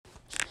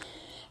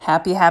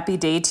Happy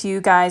day to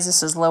you guys.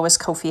 This is Lois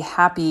Kofi.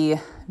 Happy,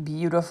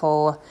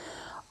 beautiful,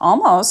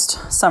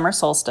 almost summer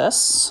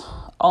solstice,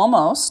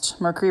 almost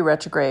Mercury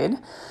retrograde,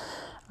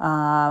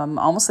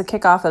 almost the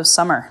kickoff of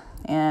summer.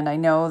 And I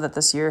know that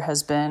this year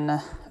has been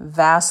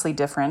vastly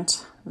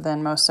different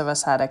than most of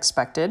us had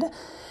expected.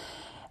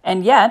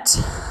 And yet,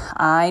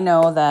 I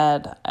know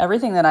that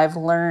everything that I've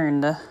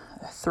learned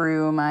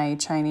through my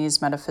Chinese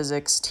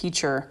metaphysics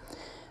teacher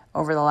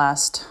over the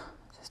last,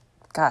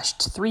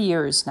 3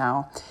 years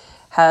now,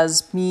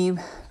 has me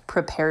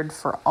prepared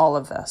for all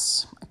of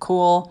this.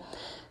 Cool,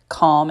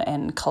 calm,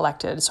 and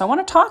collected. So I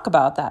want to talk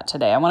about that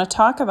today. I want to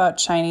talk about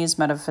Chinese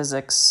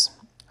metaphysics,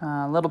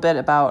 a little bit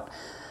about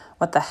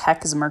what the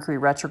heck is Mercury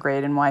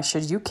retrograde and why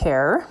should you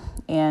care,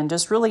 and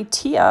just really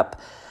tee up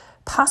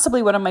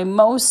possibly one of my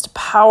most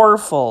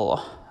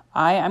powerful,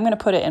 I'm going to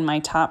put it in my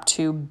top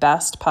 2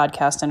 best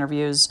podcast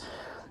interviews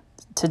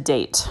to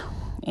date.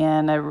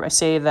 And I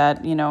say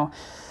that,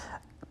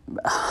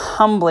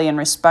 humbly and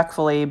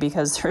respectfully,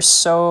 because there's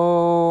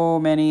so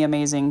many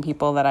amazing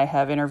people that I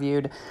have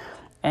interviewed.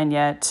 And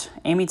yet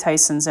Amy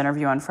Tyson's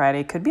interview on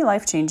Friday could be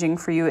life-changing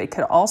for you. It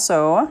could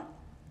also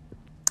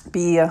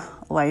be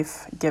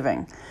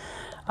life-giving.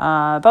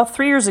 About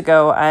 3 years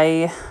ago,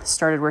 I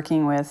started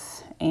working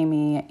with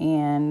Amy,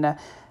 and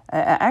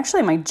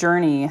actually my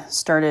journey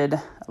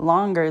started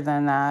longer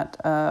than that.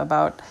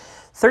 About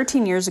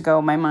 13 years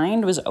ago, my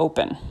mind was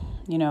open.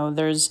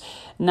 There's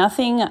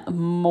nothing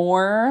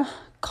more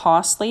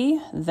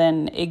costly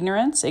than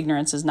ignorance.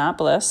 Ignorance is not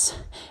bliss,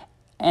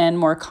 and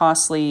more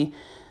costly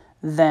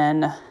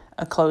than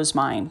a closed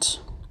mind.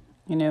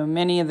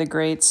 Many of the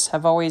greats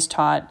have always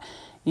taught,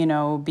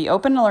 be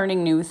open to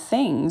learning new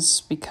things,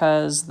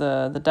 because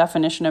the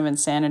definition of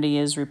insanity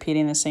is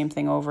repeating the same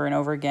thing over and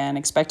over again,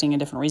 expecting a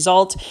different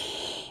result.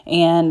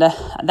 And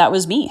that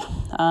was me.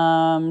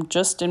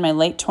 Just in my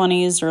late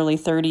 20s, early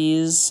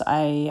 30s,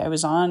 I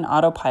was on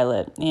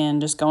autopilot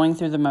and just going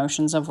through the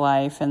motions of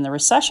life. And the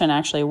recession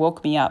actually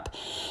woke me up.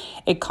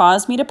 It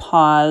caused me to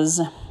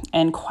pause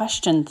and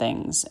question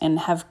things and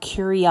have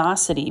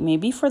curiosity,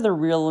 maybe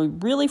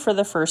really for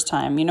the first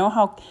time. You know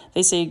how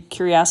they say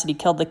curiosity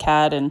killed the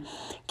cat, and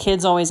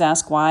kids always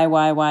ask why,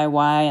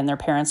 and their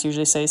parents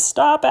usually say,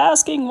 stop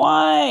asking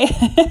why.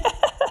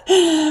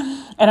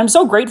 And I'm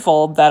so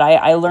grateful that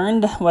I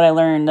learned what I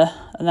learned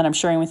and that I'm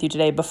sharing with you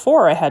today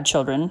before I had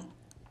children,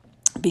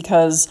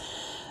 because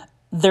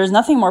there's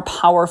nothing more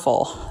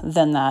powerful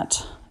than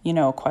that,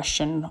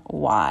 question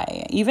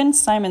why. Even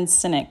Simon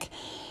Sinek,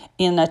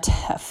 in a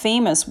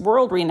famous,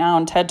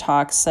 world-renowned TED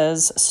Talk,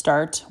 says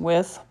start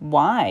with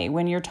why.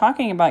 When you're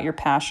talking about your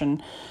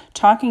passion,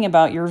 talking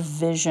about your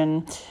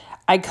vision,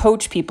 I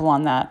coach people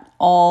on that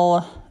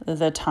all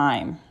the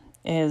time,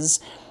 is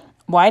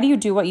why do you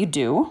do what you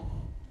do?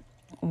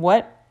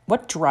 What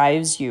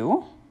drives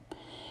you?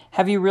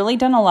 Have you really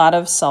done a lot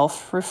of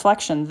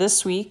self-reflection?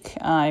 This week,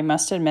 I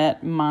must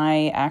admit,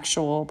 my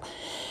actual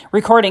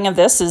recording of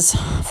this is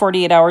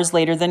 48 hours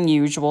later than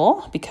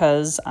usual,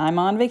 because I'm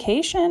on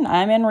vacation.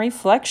 I'm in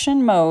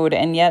reflection mode.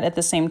 And yet at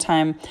the same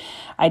time,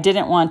 I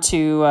didn't want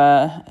to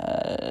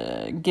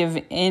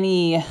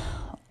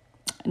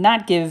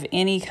not give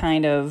any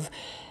kind of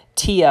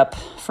tee up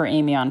for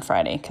Amy on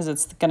Friday, because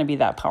it's going to be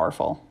that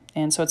powerful.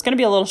 And so it's going to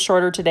be a little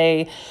shorter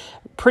today,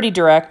 pretty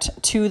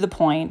direct, to the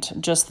point,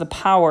 just the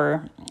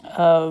power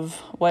of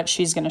what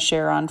she's going to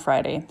share on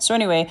Friday. So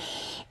anyway,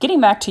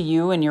 getting back to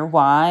you and your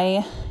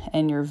why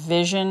and your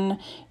vision,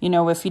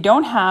 if you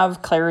don't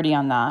have clarity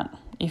on that,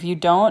 if you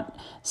don't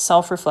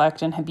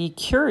self-reflect and be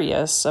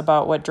curious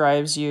about what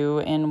drives you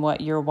and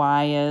what your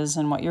why is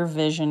and what your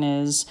vision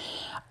is,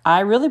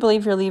 I really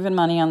believe you're leaving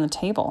money on the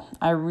table.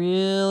 I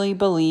really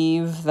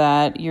believe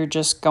that you're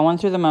just going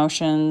through the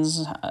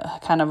motions,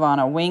 kind of on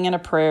a wing and a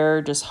prayer,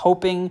 just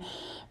hoping,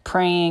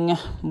 praying,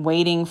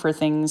 waiting for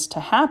things to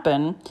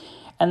happen.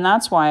 And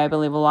that's why I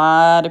believe a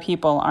lot of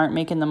people aren't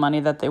making the money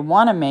that they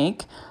want to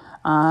make.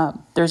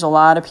 There's a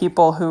lot of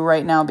people who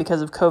right now,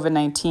 because of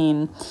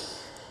COVID-19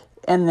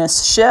 and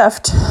this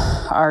shift,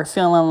 are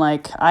feeling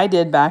like I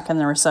did back in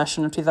the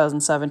recession of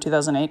 2007,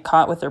 2008,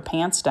 caught with their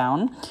pants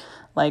down.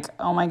 Like,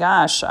 oh my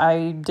gosh,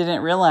 I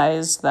didn't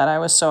realize that I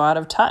was so out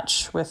of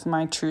touch with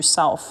my true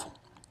self.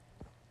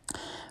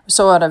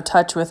 So out of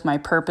touch with my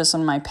purpose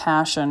and my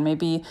passion.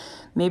 Maybe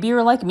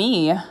you're like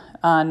me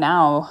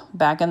now.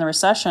 Back in the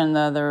recession,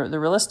 the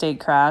real estate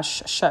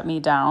crash shut me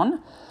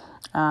down.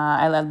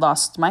 I had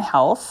lost my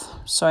health,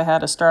 so I had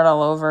to start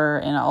all over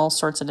in all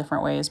sorts of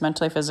different ways,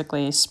 mentally,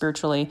 physically,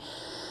 spiritually.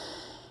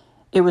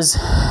 It was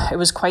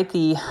quite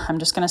the, I'm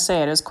just going to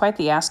say it was quite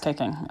the ass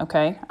kicking,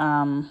 okay?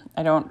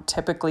 I don't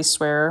typically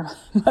swear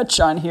much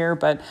on here,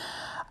 but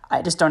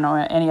I just don't know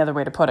any other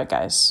way to put it,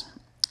 guys.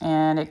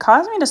 And it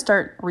caused me to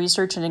start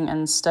researching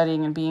and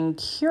studying and being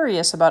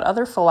curious about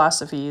other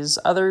philosophies,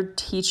 other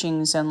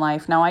teachings in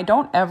life. Now, I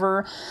don't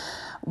ever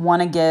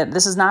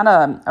this is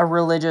not a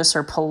religious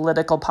or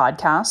political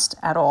podcast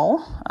at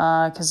all,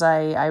 because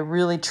I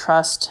really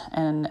trust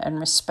and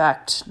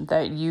respect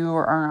that you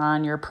are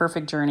on your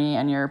perfect journey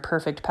and your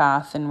perfect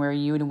path and where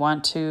you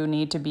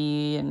need to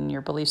be in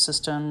your belief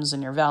systems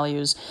and your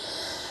values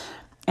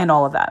and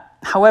all of that.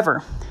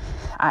 However,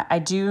 I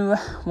do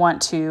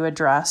want to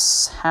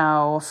address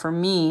how, for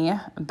me,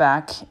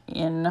 back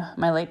in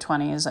my late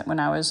 20s, when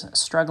I was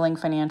struggling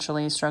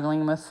financially,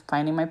 struggling with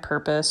finding my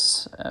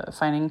purpose,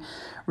 finding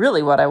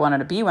really what I wanted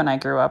to be when I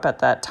grew up at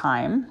that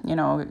time,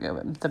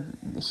 the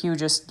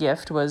hugest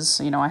gift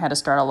was, I had to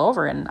start all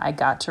over, and I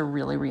got to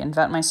really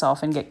reinvent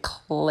myself and get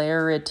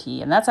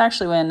clarity. And that's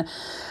actually when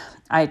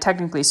I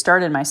technically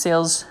started my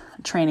sales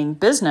training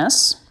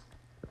business.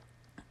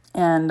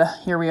 And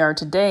here we are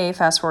today,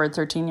 fast forward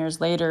 13 years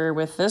later,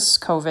 with this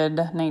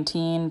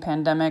COVID-19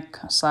 pandemic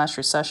 /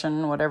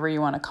 recession, whatever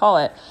you want to call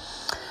it.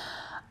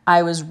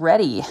 I was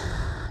ready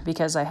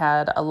because I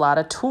had a lot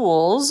of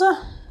tools,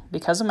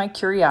 because of my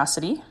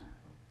curiosity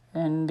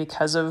and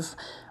because of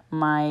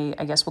my,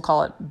 I guess we'll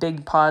call it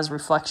big pause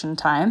reflection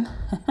time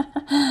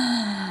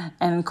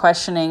and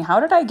questioning, how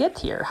did I get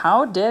here?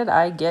 How did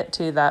I get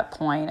to that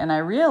point? And I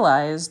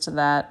realized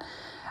that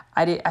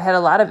I had a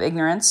lot of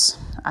ignorance.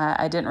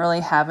 I didn't really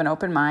have an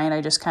open mind.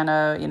 I just kind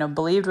of,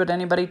 believed what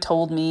anybody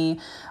told me,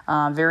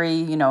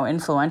 very,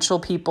 influential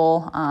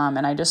people.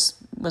 And I just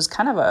was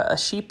kind of a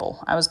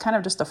sheeple. I was kind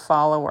of just a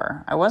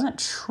follower. I wasn't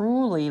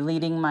truly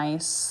leading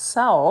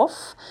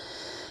myself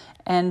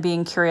and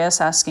being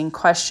curious, asking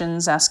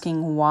questions,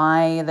 asking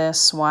why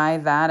this, why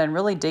that, and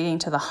really digging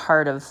to the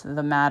heart of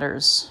the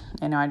matters.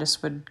 I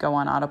just would go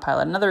on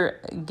autopilot. Another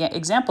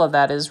example of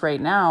that is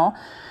right now,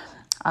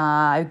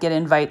 I get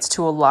invites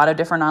to a lot of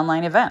different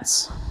online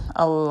events,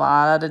 a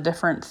lot of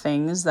different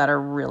things that are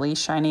really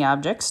shiny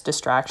objects,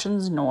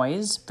 distractions,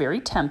 noise,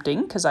 very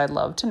tempting because I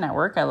love to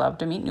network. I love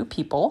to meet new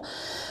people,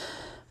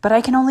 but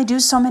I can only do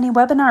so many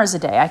webinars a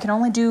day. I can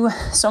only do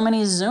so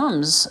many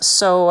Zooms.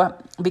 So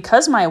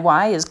because my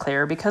why is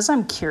clear, because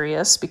I'm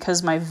curious,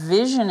 because my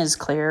vision is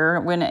clear,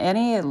 when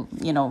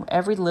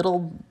every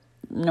little,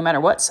 no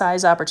matter what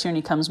size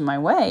opportunity comes my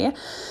way,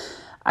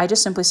 I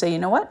just simply say, you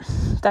know what,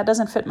 that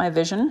doesn't fit my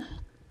vision.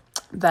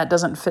 That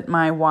doesn't fit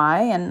my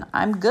why, and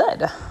I'm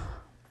good.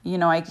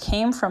 I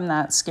came from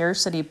that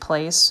scarcity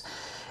place,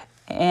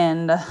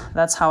 and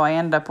that's how I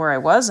ended up where I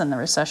was in the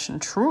recession,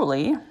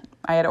 truly.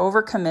 I had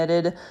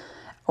overcommitted,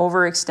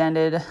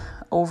 overextended,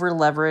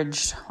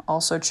 over-leveraged,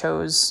 also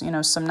chose,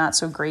 some not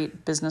so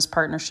great business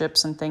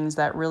partnerships and things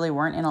that really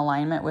weren't in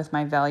alignment with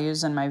my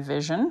values and my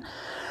vision.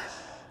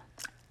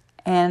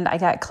 And I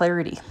got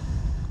clarity.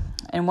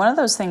 And one of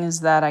those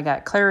things that I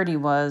got clarity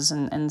was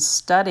in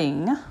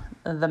studying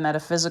the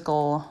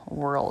metaphysical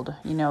world,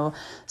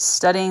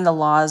 studying the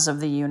laws of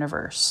the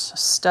universe,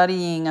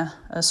 studying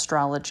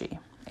astrology.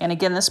 And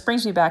again, this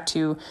brings me back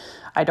to,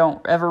 I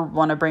don't ever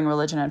want to bring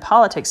religion and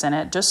politics in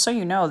it. Just so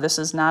you know, this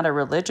is not a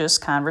religious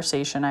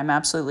conversation. I'm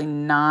absolutely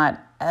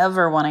not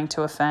ever wanting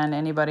to offend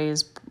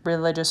anybody's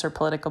religious or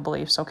political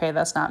beliefs. Okay,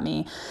 that's not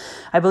me.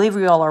 I believe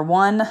we all are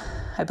one.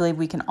 I believe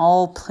we can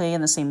all play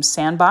in the same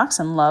sandbox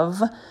and love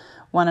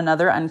one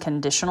another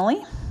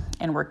unconditionally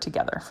and work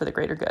together for the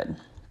greater good.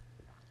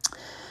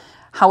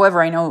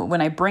 However, I know when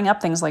I bring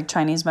up things like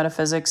Chinese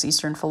metaphysics,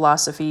 Eastern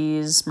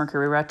philosophies,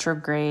 Mercury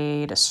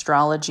retrograde,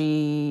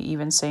 astrology,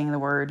 even saying the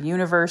word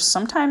universe,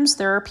 sometimes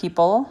there are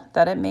people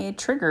that it may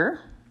trigger,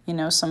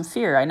 some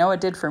fear. I know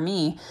it did for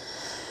me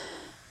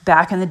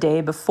back in the day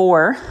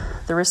before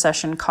the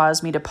recession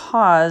caused me to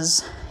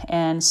pause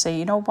and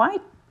say, why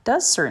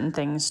does certain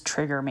things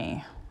trigger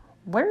me?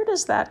 Where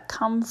does that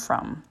come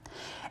from?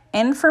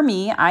 And for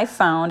me, I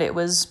found it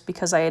was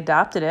because I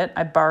adopted it,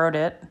 I borrowed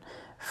it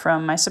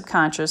from my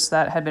subconscious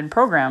that had been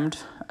programmed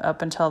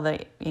up until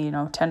the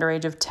tender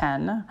age of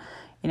 10.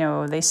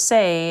 They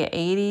say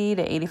 80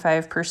 to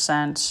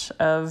 85%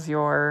 of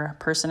your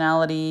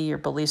personality, your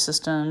belief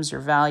systems,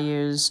 your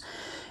values,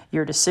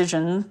 your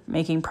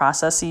decision-making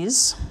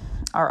processes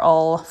are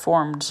all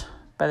formed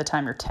by the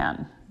time you're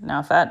 10. Now,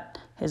 if that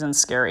isn't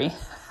scary,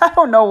 I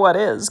don't know what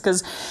is,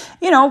 because,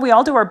 we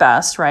all do our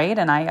best, right?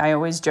 And I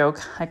always joke,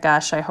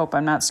 gosh, I hope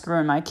I'm not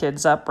screwing my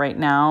kids up right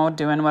now,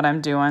 doing what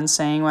I'm doing,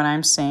 saying what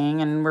I'm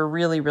saying. And we're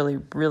really, really,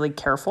 really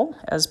careful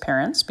as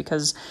parents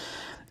because,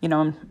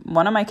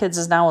 one of my kids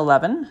is now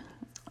 11.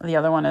 The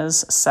other one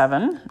is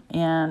 7.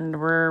 And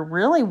we're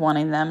really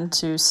wanting them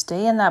to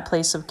stay in that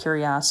place of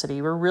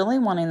curiosity. We're really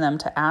wanting them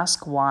to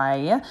ask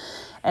why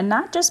and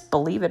not just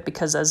believe it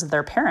because as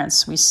their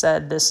parents, we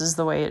said this is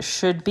the way it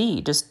should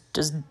be. Just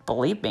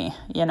believe me,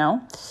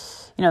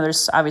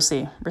 there's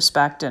obviously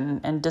respect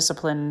and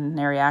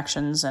disciplinary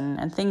actions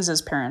and things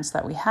as parents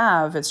that we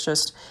have. It's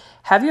just,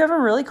 have you ever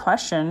really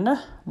questioned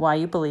why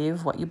you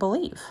believe what you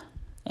believe?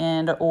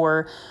 And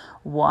or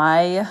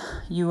why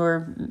you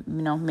are,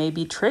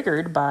 maybe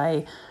triggered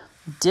by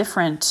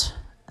different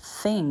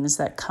things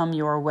that come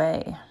your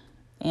way.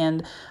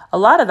 And a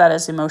lot of that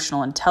is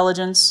emotional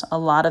intelligence. A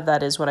lot of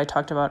that is what I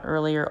talked about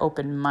earlier,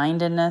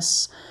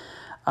 open-mindedness.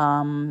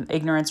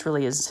 Ignorance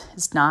really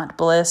is not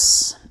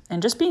bliss.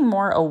 and just being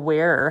more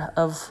aware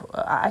of,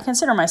 I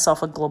consider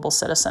myself a global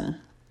citizen.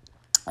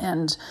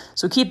 And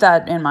so keep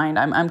that in mind.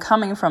 I'm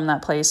coming from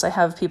that place. I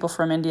have people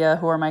from India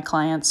who are my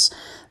clients.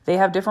 They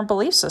have different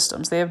belief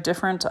systems. They have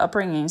different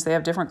upbringings. They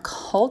have different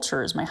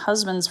cultures. My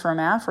husband's from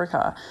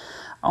Africa.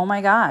 Oh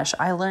my gosh,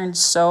 I learned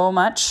so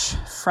much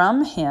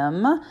from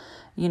him,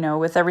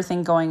 with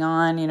everything going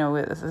on.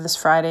 This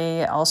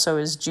Friday also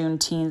is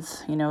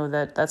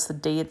Juneteenth, that's the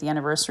date, the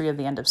anniversary of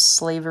the end of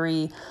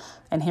slavery.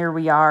 And here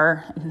we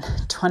are in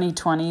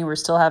 2020, we're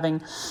still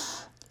having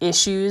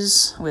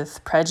issues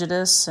with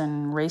prejudice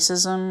and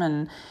racism.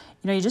 And,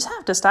 you just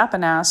have to stop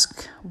and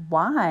ask,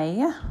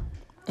 why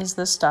is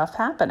this stuff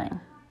happening?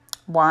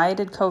 Why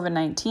did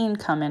COVID-19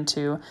 come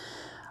into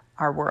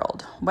our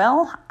world?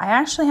 Well, I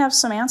actually have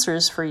some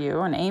answers for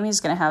you, and Amy's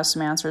going to have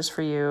some answers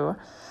for you.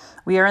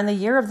 We are in the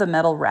year of the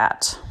metal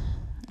rat.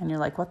 And you're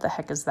like, what the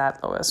heck is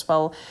that, Lois?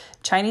 Well,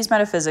 Chinese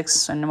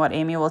metaphysics and what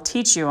Amy will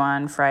teach you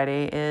on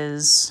Friday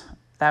is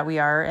that we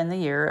are in the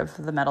year of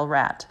the metal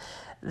rat.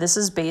 This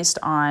is based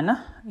on,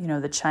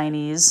 the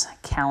Chinese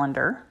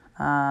calendar,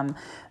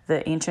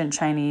 the ancient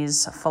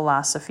Chinese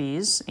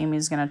philosophies.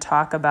 Amy's going to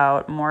talk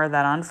about more of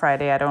that on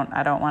Friday. I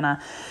don't want to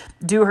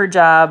do her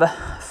job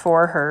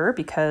for her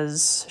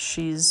because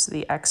she's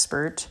the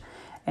expert,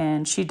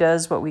 and she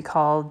does what we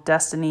call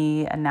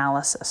destiny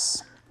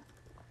analysis.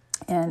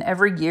 And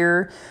every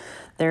year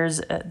there's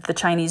the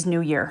Chinese New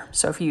Year.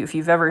 So if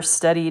you've ever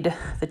studied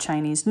the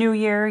Chinese New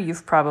Year,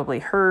 you've probably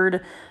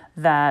heard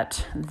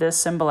that this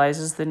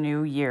symbolizes the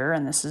new year,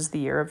 and this is the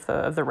year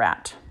of the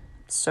rat.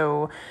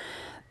 So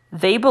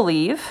they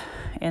believe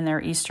in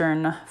their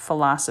Eastern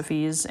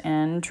philosophies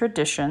and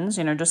traditions,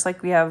 just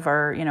like we have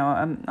our,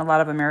 a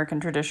lot of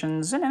American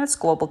traditions, and it's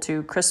global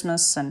too,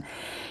 Christmas and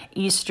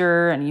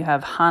Easter, and you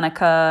have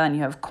Hanukkah, and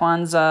you have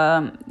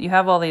Kwanzaa, you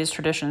have all these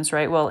traditions,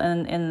 right? Well,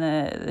 in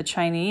the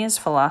Chinese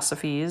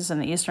philosophies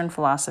and the Eastern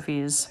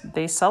philosophies,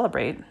 they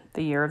celebrate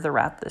the year of the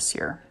rat this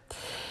year.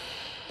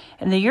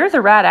 And the year of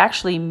the rat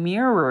actually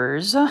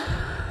mirrors the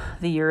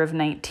year of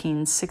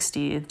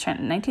 1960.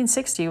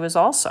 1960 was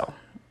also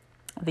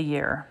the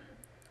year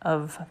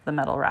of the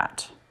metal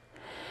rat.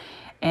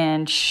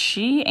 And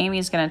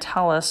Amy's going to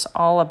tell us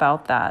all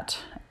about that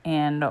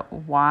and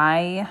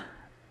why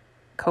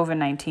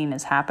COVID-19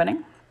 is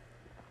happening,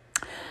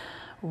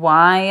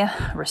 why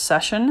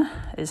recession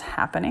is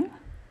happening.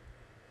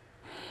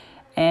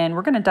 And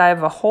we're going to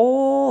dive a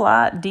whole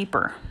lot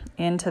deeper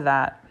into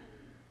that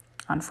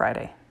on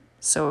Friday.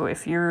 So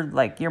if you're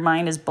like, your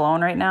mind is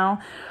blown right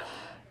now,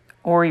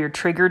 or you're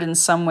triggered in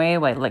some way,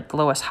 like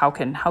Lois, how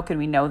can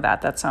we know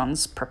that? That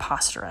sounds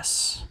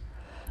preposterous.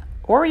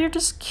 Or you're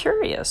just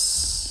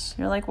curious.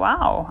 You're like,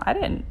 wow, I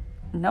didn't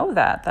know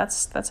that.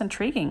 That's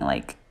intriguing.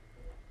 Like,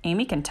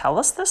 Amy can tell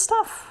us this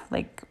stuff.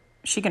 Like,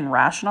 she can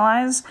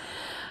rationalize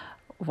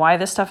why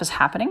this stuff is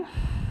happening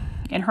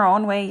in her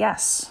own way.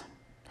 Yes.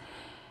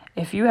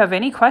 If you have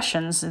any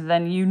questions,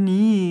 then you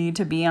need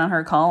to be on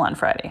her call on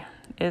Friday.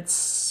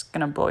 It's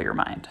going to blow your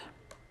mind.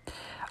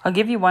 I'll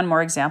give you one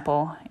more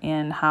example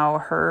in how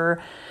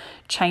her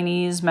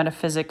Chinese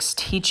metaphysics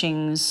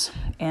teachings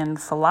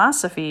and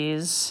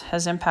philosophies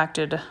has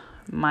impacted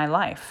my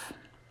life.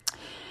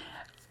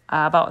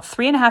 About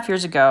 3.5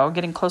 years ago,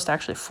 getting close to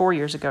actually 4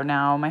 years ago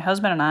now, my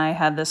husband and I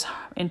had this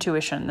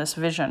intuition, this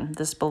vision,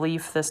 this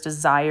belief, this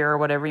desire,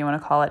 whatever you want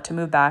to call it, to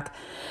move back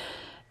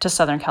to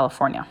Southern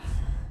California.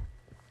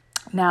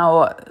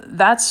 Now,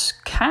 that's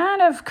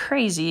kind of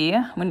crazy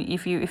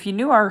if you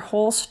knew our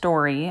whole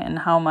story and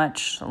how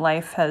much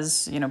life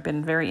has,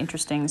 been very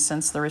interesting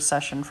since the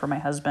recession for my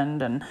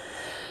husband, and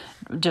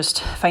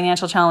just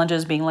financial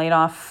challenges, being laid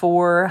off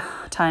 4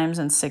 times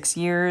in 6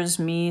 years,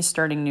 me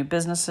starting new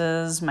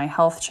businesses, my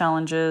health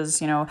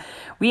challenges.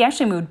 We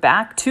actually moved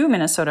back to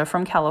Minnesota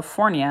from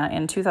California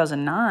in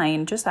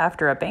 2009, just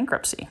after a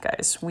bankruptcy,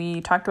 guys.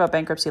 We talked about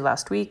bankruptcy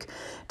last week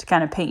to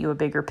kind of paint you a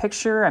bigger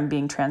picture. I'm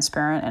being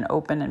transparent and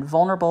open and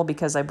vulnerable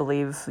because I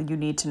believe you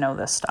need to know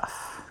this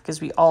stuff,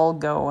 because we all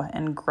go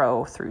and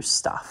grow through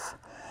stuff.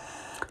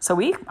 So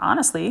we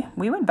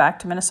went back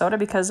to Minnesota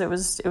because it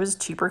was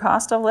cheaper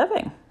cost of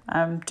living.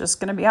 I'm just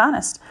going to be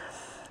honest.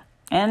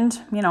 And,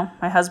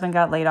 my husband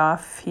got laid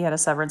off. He had a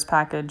severance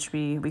package.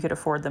 We could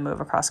afford the move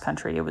across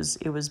country. It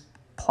was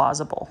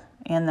plausible.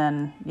 And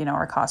then,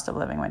 our cost of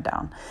living went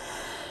down.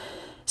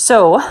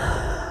 So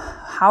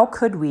how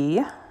could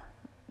we,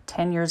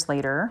 10 years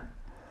later,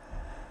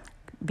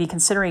 be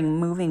considering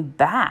moving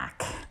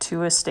back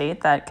to a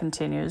state that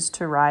continues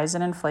to rise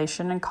in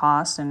inflation and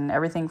costs, and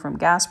everything from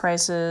gas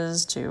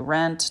prices to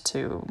rent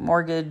to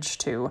mortgage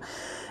to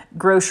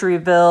grocery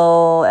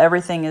bill?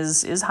 Everything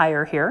is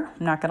higher here.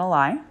 I'm not going to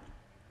lie.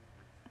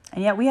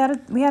 And yet we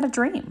had a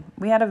dream.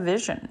 We had a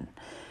vision.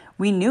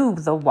 We knew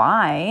the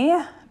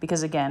why,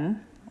 because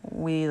again,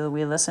 we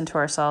listen to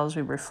ourselves,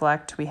 we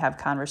reflect, we have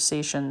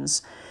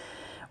conversations.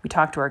 We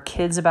talked to our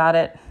kids about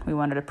it. We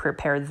wanted to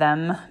prepare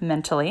them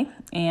mentally.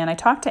 And I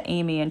talked to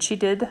Amy, and she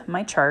did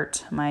my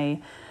chart,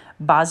 my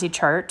Bazi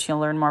chart. You'll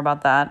learn more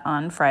about that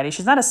on Friday.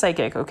 She's not a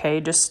psychic,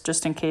 okay?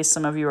 Just in case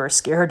some of you are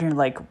scared and you're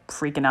like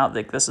freaking out,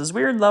 like, this is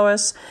weird,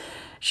 Lois.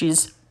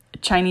 She's a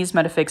Chinese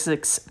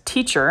metaphysics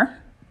teacher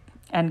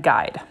and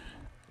guide.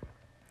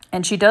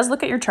 And she does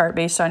look at your chart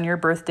based on your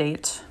birth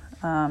date,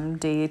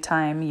 day,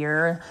 time,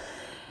 year.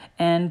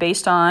 And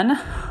based on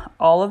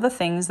all of the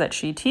things that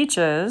she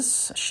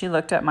teaches, she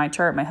looked at my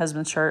chart, my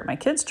husband's chart, my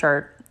kids'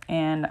 chart.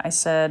 And I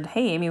said,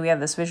 hey, Amy, we have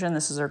this vision.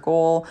 This is our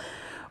goal.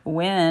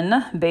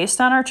 When, based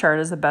on our chart,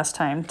 is the best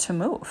time to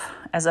move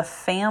as a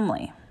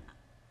family?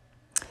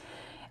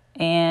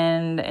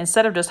 And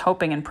instead of just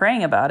hoping and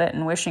praying about it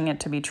and wishing it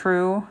to be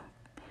true,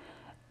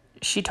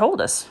 she told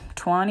us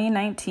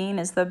 2019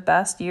 is the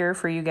best year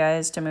for you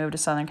guys to move to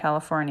Southern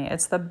California.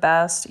 It's the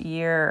best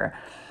year.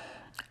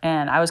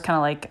 And I was kind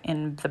of like,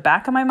 in the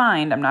back of my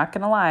mind, I'm not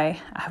going to lie,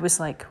 I was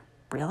like,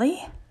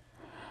 really?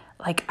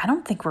 Like, I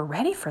don't think we're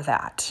ready for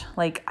that.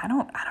 Like, I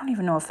don't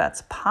even know if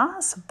that's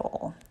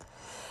possible.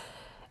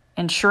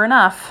 And sure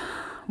enough,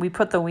 we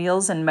put the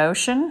wheels in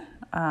motion.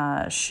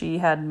 She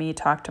had me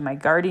talk to my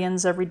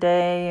guardians every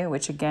day,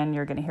 which again,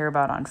 you're going to hear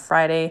about on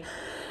Friday.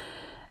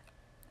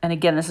 And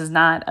again, this is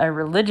not a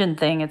religion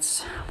thing.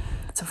 It's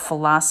a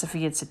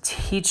philosophy. It's a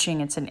teaching.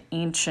 It's an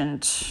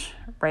ancient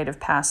rite of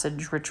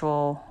passage,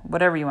 ritual,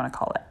 whatever you want to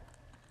call it.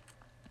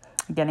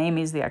 Again,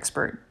 Amy's the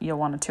expert. You'll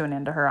want to tune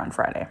into her on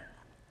Friday.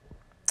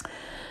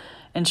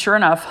 And sure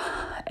enough,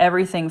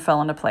 everything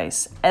fell into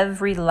place.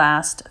 Every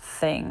last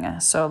thing.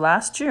 So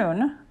last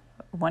June,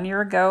 1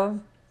 year ago,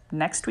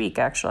 next week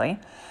actually,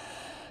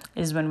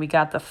 is when we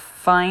got the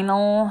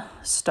final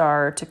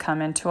star to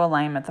come into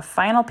alignment. The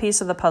final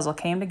piece of the puzzle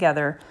came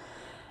together,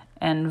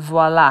 and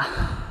voila,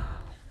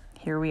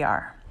 here we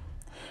are.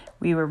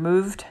 We were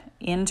moved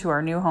into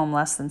our new home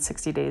less than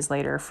 60 days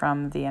later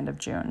from the end of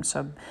June.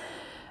 So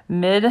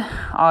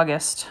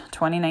mid-August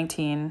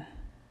 2019,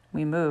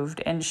 we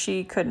moved, and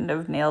she couldn't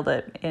have nailed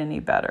it any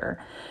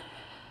better.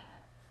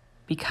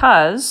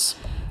 Because,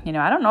 I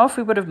don't know if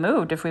we would have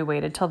moved if we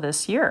waited till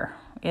this year.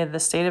 In the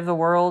state of the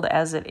world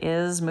as it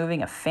is,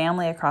 moving a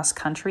family across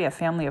country, a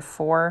family of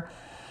 4,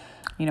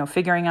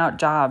 figuring out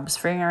jobs,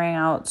 figuring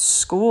out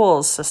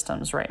school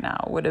systems right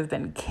now would have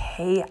been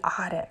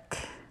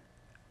chaotic.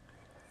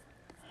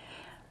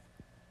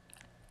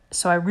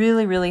 So I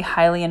really, really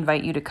highly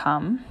invite you to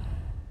come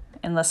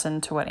and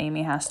listen to what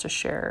Amy has to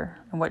share.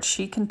 And what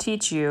she can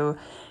teach you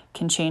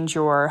can change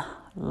your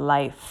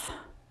life.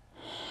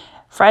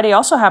 Friday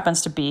also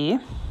happens to be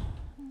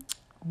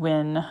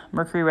when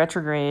Mercury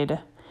retrograde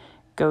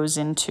goes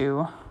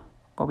into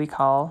what we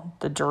call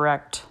the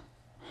direct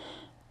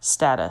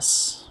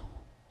status.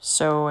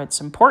 So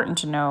it's important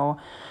to know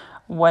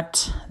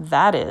what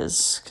that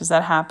is, because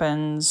that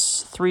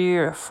happens 3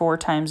 or 4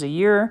 times a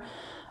year.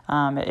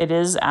 It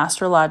is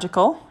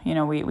astrological.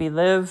 We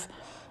live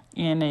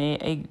in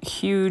a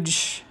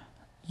huge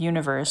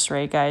universe,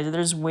 right, guys?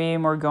 There's way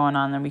more going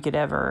on than we could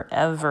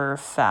ever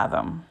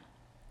fathom.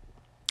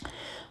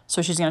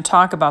 So she's going to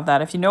talk about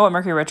that. If you know what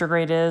Mercury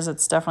retrograde is,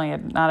 it's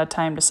definitely not a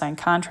time to sign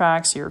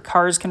contracts. Your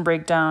cars can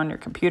break down. Your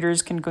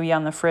computers can go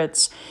on the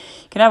fritz.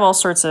 You can have all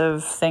sorts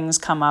of things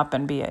come up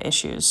and be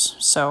issues.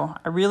 So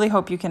I really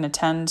hope you can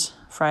attend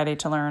Friday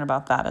to learn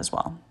about that as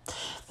well.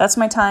 That's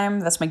my time.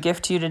 That's my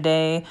gift to you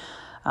today.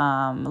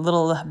 A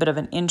little bit of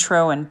an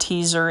intro and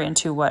teaser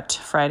into what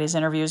Friday's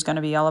interview is going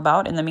to be all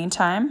about. In the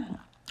meantime,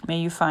 may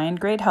you find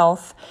great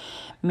health.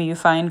 May you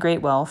find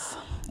great wealth.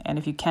 And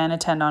if you can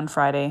attend on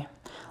Friday,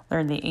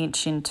 learn the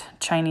ancient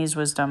Chinese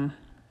wisdom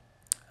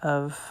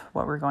of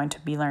what we're going to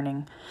be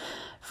learning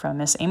from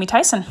Miss Amy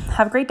Tyson.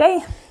 Have a great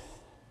day.